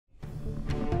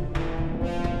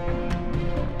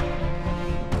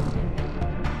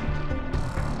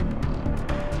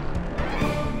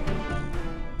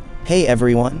Hey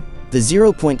everyone! The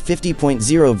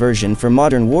 0.50.0 version for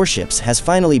modern warships has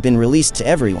finally been released to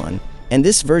everyone, and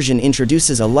this version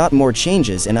introduces a lot more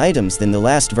changes and items than the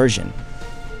last version.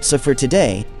 So for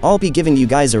today, I'll be giving you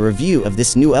guys a review of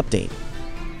this new update.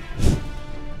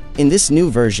 In this new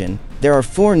version, there are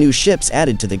 4 new ships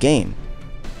added to the game.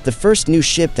 The first new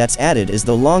ship that's added is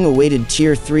the long-awaited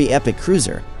Tier 3 epic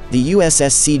cruiser, the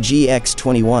USS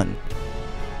CGX-21.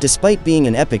 Despite being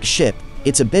an epic ship,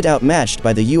 it's a bit outmatched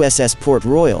by the USS Port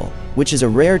Royal, which is a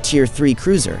rare Tier 3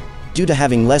 cruiser, due to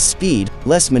having less speed,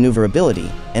 less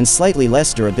maneuverability, and slightly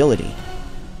less durability.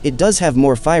 It does have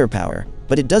more firepower,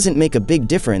 but it doesn't make a big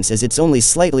difference as it's only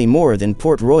slightly more than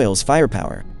Port Royal's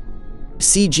firepower.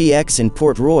 CGX and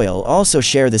Port Royal also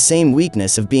share the same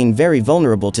weakness of being very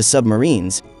vulnerable to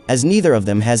submarines, as neither of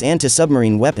them has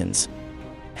anti-submarine weapons.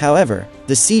 However,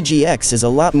 the CGX is a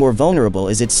lot more vulnerable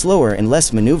as it's slower and less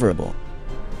maneuverable.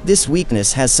 This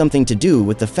weakness has something to do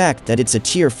with the fact that it's a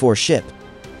Tier 4 ship.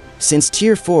 Since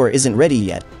Tier 4 isn't ready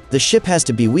yet, the ship has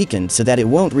to be weakened so that it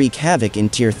won't wreak havoc in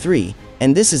Tier 3,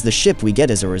 and this is the ship we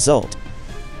get as a result.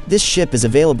 This ship is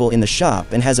available in the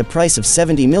shop and has a price of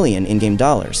 $70 million in-game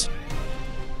dollars.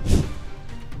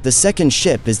 The second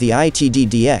ship is the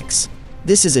ITD-DX.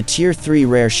 This is a Tier 3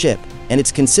 rare ship, and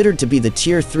it's considered to be the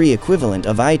Tier 3 equivalent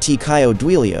of IT Caio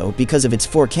Duilio because of its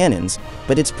 4 cannons,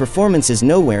 but its performance is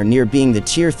nowhere near being the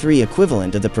Tier 3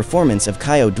 equivalent of the performance of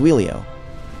Caio Duilio.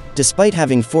 Despite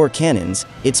having 4 cannons,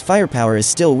 its firepower is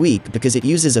still weak because it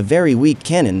uses a very weak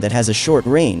cannon that has a short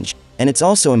range, and it's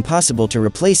also impossible to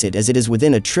replace it as it is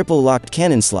within a triple locked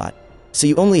cannon slot, so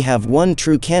you only have one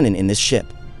true cannon in this ship.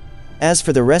 As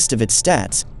for the rest of its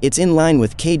stats, it's in line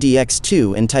with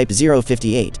KDX-2 and Type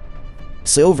 058.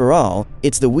 So overall,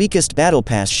 it's the weakest Battle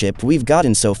Pass ship we've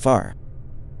gotten so far.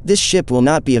 This ship will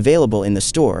not be available in the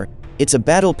store, it's a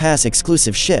Battle Pass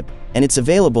exclusive ship, and it's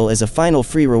available as a final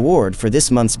free reward for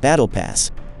this month's Battle Pass.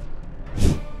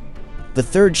 The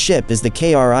third ship is the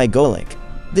KRI Golek.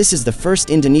 This is the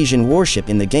first Indonesian warship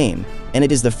in the game, and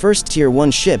it is the first Tier 1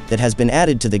 ship that has been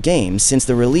added to the game since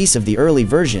the release of the early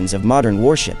versions of modern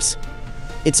warships.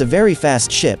 It's a very fast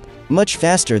ship, much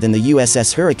faster than the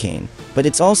USS Hurricane, but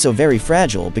it's also very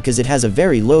fragile because it has a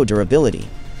very low durability.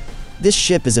 This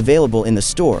ship is available in the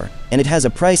store, and it has a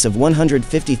price of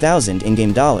 $150,000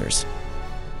 in-game dollars.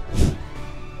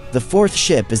 The fourth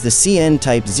ship is the CN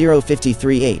Type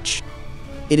 053H.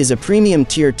 It is a premium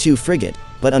Tier 2 frigate,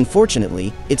 but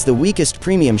unfortunately, it's the weakest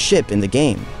premium ship in the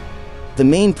game. The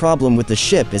main problem with the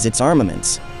ship is its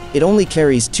armaments. It only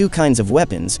carries 2 kinds of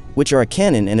weapons, which are a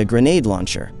cannon and a grenade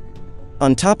launcher.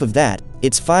 On top of that,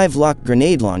 its 5 locked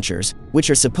grenade launchers,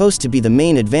 which are supposed to be the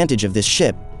main advantage of this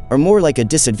ship, are more like a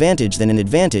disadvantage than an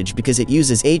advantage because it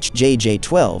uses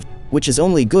HJJ-12, which is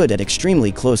only good at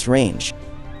extremely close range.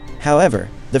 However,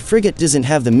 the frigate doesn't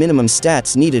have the minimum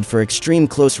stats needed for extreme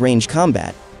close-range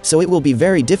combat, so it will be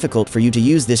very difficult for you to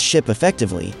use this ship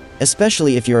effectively,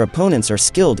 especially if your opponents are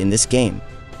skilled in this game.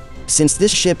 Since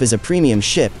this ship is a premium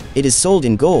ship, it is sold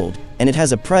in gold, and it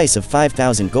has a price of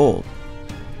 5,000 gold.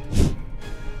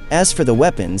 As for the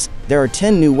weapons, there are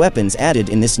 10 new weapons added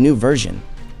in this new version.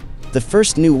 The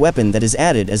first new weapon that is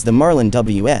added is the Marlin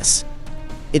WS.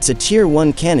 It's a Tier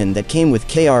 1 cannon that came with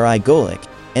KRI Golek,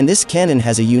 and this cannon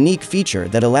has a unique feature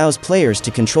that allows players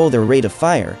to control their rate of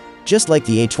fire, just like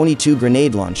the A-22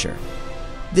 grenade launcher.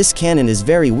 This cannon is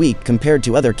very weak compared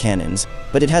to other cannons,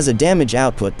 but it has a damage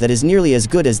output that is nearly as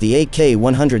good as the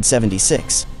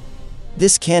AK-176.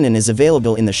 This cannon is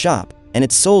available in the shop, and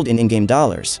it's sold in in-game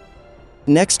dollars.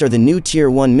 Next are the new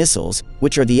Tier 1 missiles,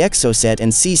 which are the Exocet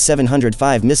and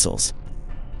C-705 missiles.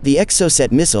 The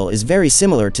Exocet missile is very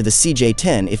similar to the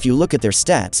CJ-10 if you look at their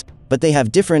stats, but they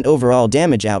have different overall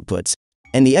damage outputs,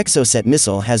 and the Exocet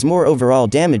missile has more overall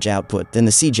damage output than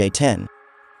the CJ-10.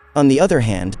 On the other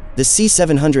hand, the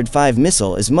C-705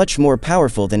 missile is much more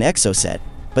powerful than Exocet,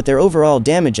 but their overall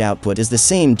damage output is the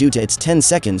same due to its 10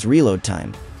 seconds reload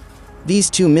time. These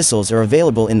 2 missiles are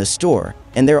available in the store,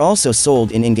 and they're also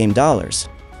sold in in-game dollars.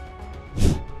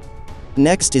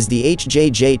 Next is the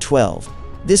HJJ-12.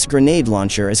 This grenade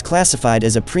launcher is classified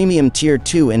as a premium Tier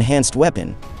 2 enhanced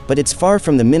weapon, but it's far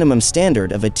from the minimum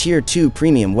standard of a Tier 2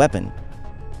 premium weapon.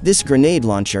 This grenade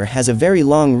launcher has a very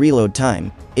long reload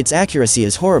time, its accuracy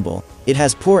is horrible, it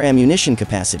has poor ammunition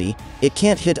capacity, it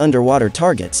can't hit underwater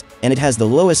targets, and it has the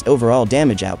lowest overall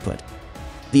damage output.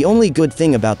 The only good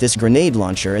thing about this grenade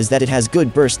launcher is that it has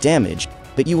good burst damage,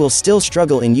 but you will still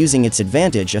struggle in using its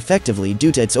advantage effectively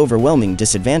due to its overwhelming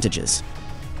disadvantages.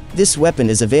 This weapon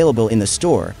is available in the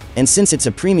store, and since it's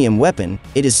a premium weapon,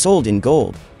 it is sold in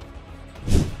gold.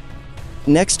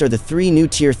 Next are the 3 new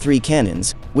Tier 3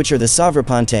 cannons, which are the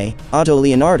Sovrapante, Otto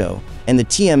Leonardo, and the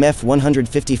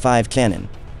TMF-155 cannon.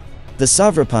 The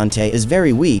Sovrapponte is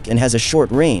very weak and has a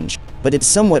short range, but it's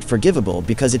somewhat forgivable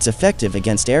because it's effective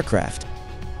against aircraft.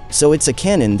 So it's a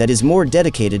cannon that is more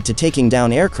dedicated to taking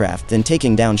down aircraft than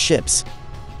taking down ships.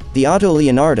 The Otto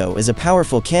Leonardo is a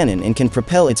powerful cannon and can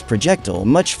propel its projectile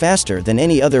much faster than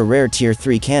any other rare Tier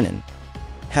 3 cannon.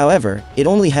 However, it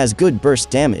only has good burst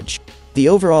damage. The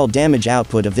overall damage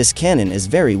output of this cannon is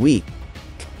very weak.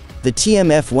 The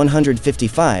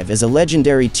TMF-155 is a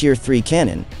legendary Tier 3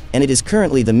 cannon, and it is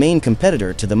currently the main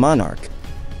competitor to the Monarch.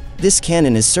 This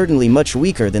cannon is certainly much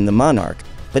weaker than the Monarch,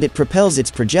 but it propels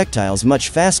its projectiles much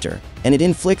faster, and it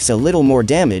inflicts a little more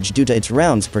damage due to its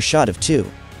rounds per shot of 2.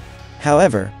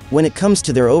 However, when it comes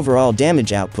to their overall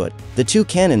damage output, the two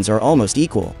cannons are almost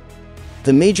equal.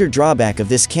 The major drawback of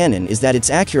this cannon is that its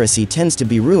accuracy tends to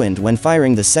be ruined when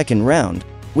firing the second round,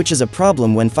 which is a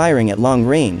problem when firing at long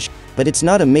range, but it's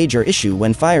not a major issue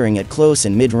when firing at close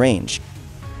and mid-range.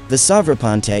 The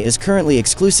Sovrapponte is currently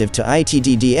exclusive to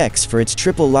ITDDX for its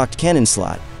triple-locked cannon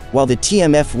slot, while the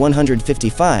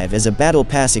TMF-155 is a Battle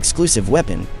Pass exclusive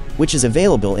weapon, which is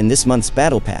available in this month's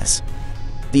Battle Pass.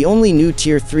 The only new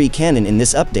Tier 3 cannon in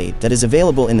this update that is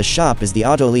available in the shop is the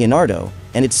Otto Leonardo,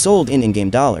 and it's sold in in-game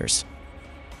dollars.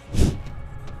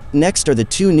 Next are the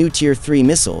two new Tier 3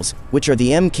 missiles, which are the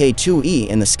Mk2E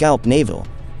and the Scalp Naval.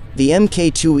 The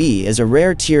Mk2E is a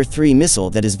rare Tier 3 missile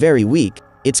that is very weak.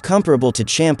 It's comparable to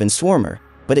Champ and Swarmer,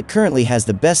 but it currently has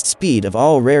the best speed of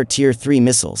all rare Tier 3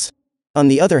 missiles. On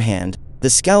the other hand, the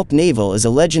Scalp Naval is a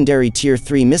legendary Tier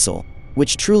 3 missile,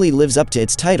 which truly lives up to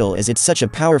its title as it's such a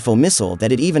powerful missile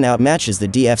that it even outmatches the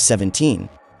DF-17.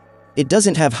 It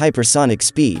doesn't have hypersonic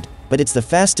speed, but it's the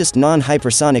fastest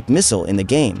non-hypersonic missile in the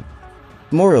game.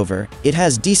 Moreover, it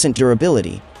has decent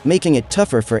durability, making it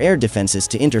tougher for air defenses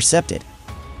to intercept it.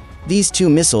 These two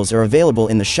missiles are available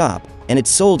in the shop, and it's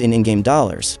sold in in-game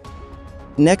dollars.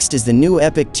 Next is the new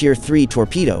Epic Tier 3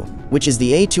 torpedo, which is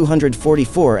the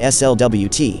A244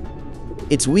 SLWT.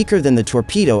 It's weaker than the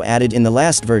torpedo added in the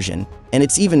last version, and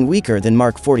it's even weaker than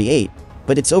Mark 48,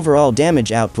 but its overall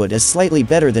damage output is slightly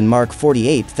better than Mark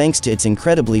 48 thanks to its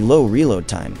incredibly low reload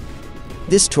time.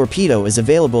 This torpedo is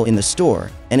available in the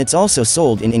store, and it's also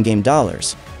sold in in-game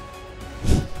dollars.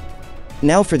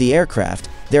 Now for the aircraft,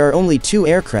 there are only two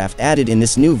aircraft added in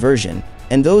this new version,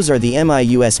 and those are the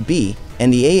MIUSB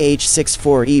and the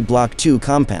AH-64E Block 2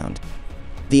 compound.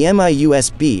 The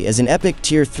MIUSB is an epic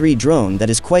Tier 3 drone that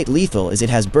is quite lethal as it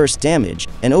has burst damage,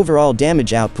 and overall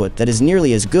damage output that is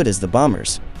nearly as good as the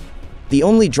bombers. The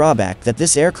only drawback that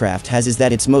this aircraft has is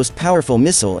that its most powerful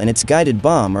missile and its guided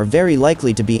bomb are very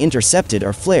likely to be intercepted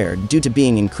or flared due to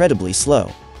being incredibly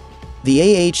slow. The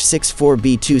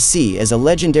AH-64B2C is a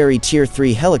legendary Tier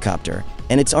 3 helicopter,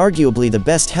 and it's arguably the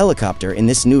best helicopter in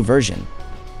this new version.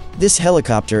 This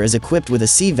helicopter is equipped with a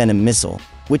Sea Venom missile,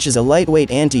 which is a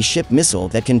lightweight anti-ship missile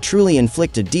that can truly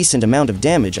inflict a decent amount of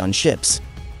damage on ships.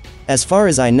 As far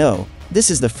as I know, this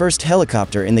is the first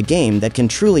helicopter in the game that can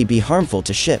truly be harmful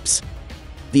to ships.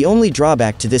 The only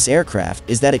drawback to this aircraft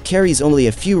is that it carries only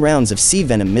a few rounds of Sea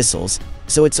Venom missiles,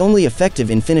 so it's only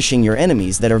effective in finishing your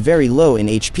enemies that are very low in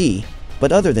HP,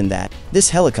 but other than that, this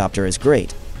helicopter is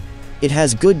great. It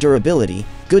has good durability,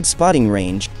 good spotting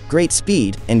range, great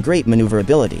speed, and great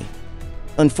maneuverability.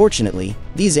 Unfortunately,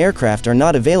 these aircraft are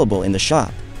not available in the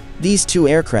shop. These two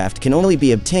aircraft can only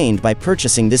be obtained by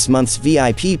purchasing this month's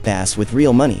VIP pass with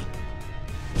real money.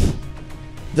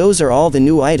 Those are all the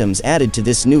new items added to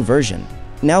this new version.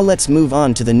 Now let's move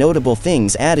on to the notable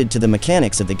things added to the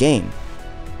mechanics of the game.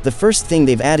 The first thing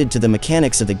they've added to the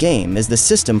mechanics of the game is the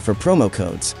system for promo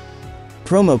codes.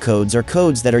 Promo codes are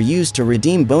codes that are used to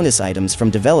redeem bonus items from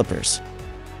developers.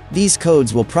 These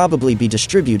codes will probably be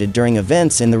distributed during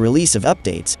events and the release of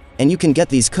updates, and you can get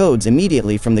these codes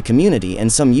immediately from the community and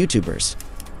some YouTubers.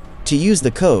 To use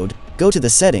the code, go to the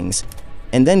settings,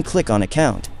 and then click on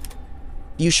account.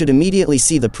 You should immediately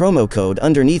see the promo code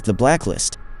underneath the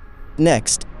blacklist.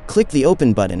 Next, click the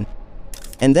open button,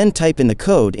 and then type in the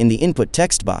code in the input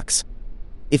text box.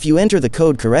 If you enter the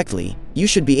code correctly, you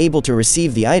should be able to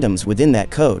receive the items within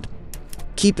that code.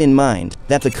 Keep in mind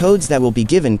that the codes that will be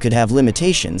given could have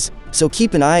limitations, so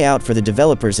keep an eye out for the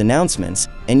developers' announcements,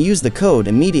 and use the code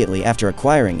immediately after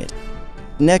acquiring it.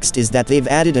 Next is that they've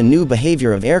added a new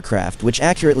behavior of aircraft which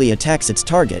accurately attacks its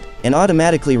target, and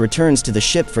automatically returns to the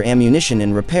ship for ammunition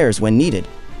and repairs when needed.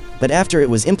 But after it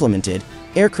was implemented,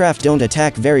 aircraft don't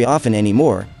attack very often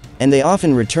anymore, and they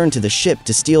often return to the ship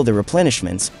to steal the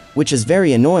replenishments, which is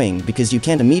very annoying because you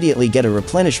can't immediately get a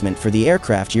replenishment for the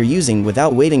aircraft you're using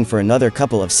without waiting for another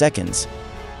couple of seconds.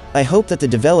 I hope that the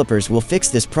developers will fix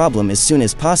this problem as soon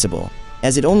as possible,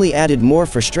 as it only added more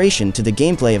frustration to the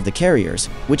gameplay of the carriers,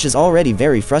 which is already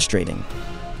very frustrating.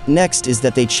 Next is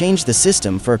that they changed the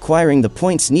system for acquiring the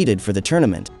points needed for the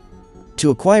tournament.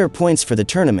 To acquire points for the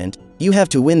tournament, you have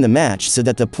to win the match so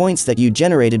that the points that you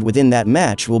generated within that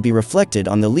match will be reflected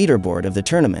on the leaderboard of the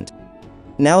tournament.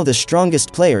 Now the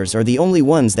strongest players are the only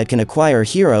ones that can acquire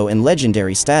hero and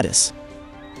legendary status.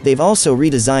 They've also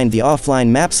redesigned the offline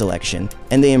map selection,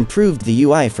 and they improved the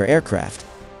UI for aircraft.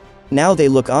 Now they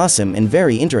look awesome and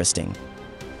very interesting.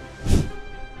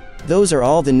 Those are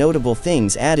all the notable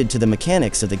things added to the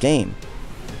mechanics of the game.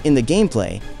 In the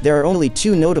gameplay, there are only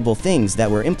two notable things that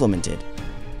were implemented.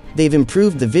 They've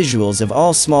improved the visuals of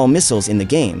all small missiles in the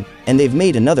game, and they've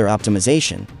made another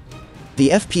optimization. The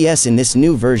FPS in this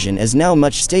new version is now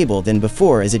much stable than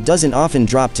before, as it doesn't often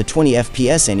drop to 20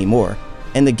 FPS anymore,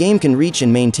 and the game can reach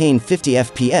and maintain 50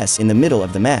 FPS in the middle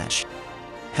of the match.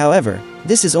 However,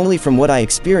 this is only from what I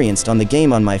experienced on the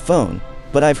game on my phone,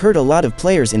 but I've heard a lot of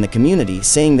players in the community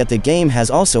saying that the game has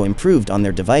also improved on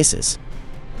their devices.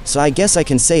 So I guess I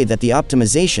can say that the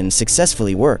optimization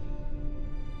successfully worked.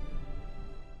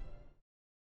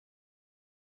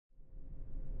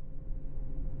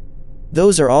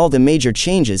 Those are all the major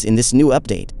changes in this new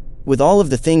update. With all of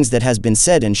the things that has been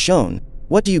said and shown,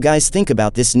 what do you guys think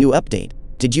about this new update?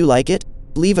 Did you like it?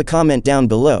 Leave a comment down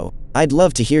below, I'd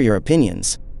love to hear your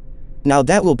opinions. Now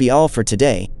that will be all for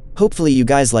today. Hopefully you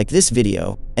guys like this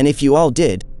video, and if you all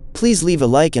did, please leave a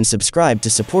like and subscribe to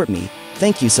support me.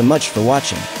 Thank you so much for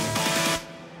watching.